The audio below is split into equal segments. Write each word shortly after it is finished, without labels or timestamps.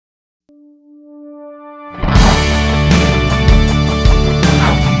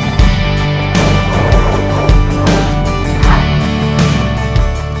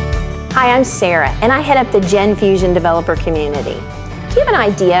Hi, I'm Sarah, and I head up the GENFuzion Developer Community. Do you have an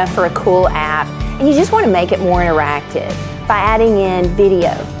idea for a cool app and you just want to make it more interactive by adding in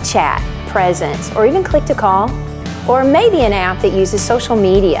video, chat, presence, or even click to call? Or maybe an app that uses social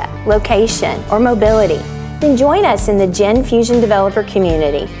media, location, or mobility? Then join us in the GENFuzion Developer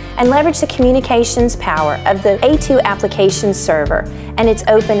Community and leverage the communications power of the A2 application server and its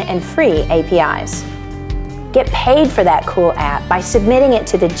open and free APIs. Get paid for that cool app by submitting it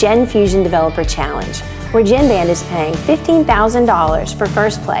to the GENFuzion Developer Challenge, where GENBAND is paying $15,000 for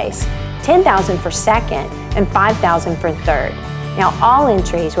first place, $10,000 for second, and $5,000 for third. Now, all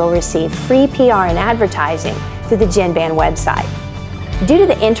entries will receive free PR and advertising through the GENBAND website. Due to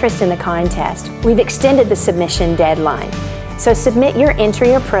the interest in the contest, we've extended the submission deadline. So submit your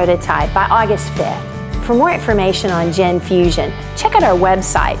entry or prototype by August 5th. For more information on GENFuzion, check out our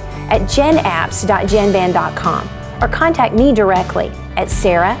website at genapps.genband.com or contact me directly at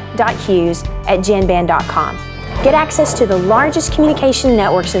sarah.hughes@genband.com. Get access to the largest communication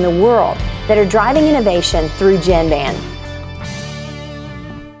networks in the world that are driving innovation through GENBAND.